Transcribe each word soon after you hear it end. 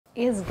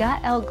Is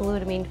gut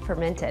L-glutamine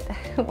fermented?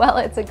 Well,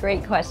 it's a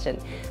great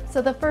question.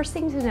 So the first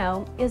thing to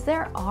know is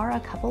there are a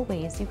couple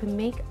ways you can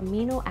make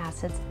amino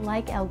acids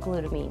like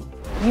L-glutamine.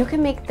 You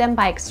can make them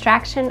by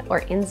extraction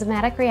or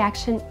enzymatic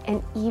reaction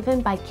and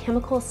even by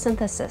chemical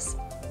synthesis.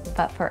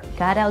 But for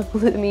gut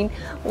L-glutamine,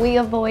 we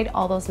avoid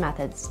all those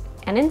methods.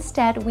 And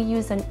instead, we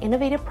use an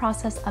innovative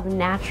process of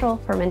natural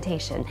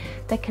fermentation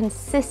that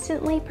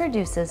consistently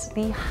produces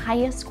the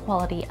highest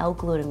quality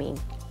L-glutamine.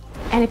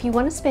 And if you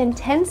want to spend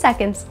 10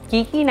 seconds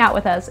geeking out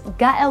with us,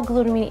 gut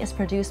L-glutamine is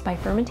produced by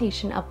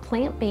fermentation of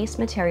plant-based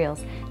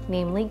materials,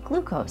 namely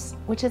glucose,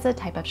 which is a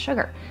type of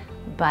sugar.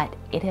 But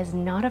it is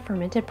not a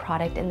fermented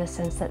product in the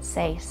sense that,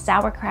 say,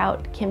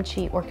 sauerkraut,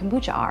 kimchi, or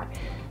kombucha are,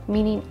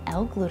 meaning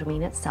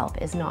L-glutamine itself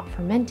is not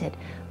fermented,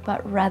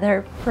 but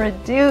rather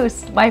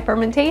produced by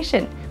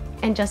fermentation.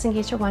 And just in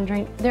case you're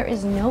wondering, there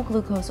is no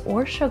glucose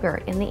or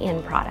sugar in the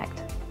end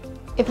product.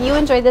 If you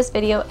enjoyed this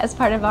video as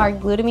part of our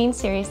glutamine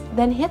series,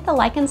 then hit the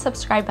like and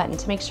subscribe button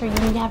to make sure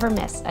you never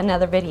miss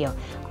another video.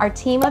 Our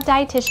team of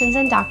dietitians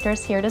and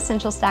doctors here at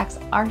Essential Stacks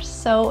are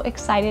so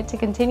excited to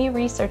continue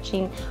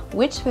researching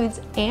which foods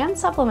and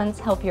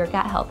supplements help your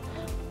gut health.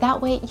 That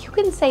way you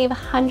can save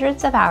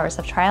hundreds of hours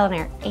of trial and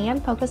error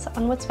and focus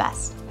on what's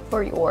best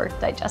for your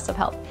digestive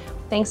health.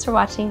 Thanks for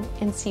watching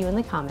and see you in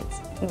the comments.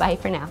 Bye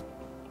for now.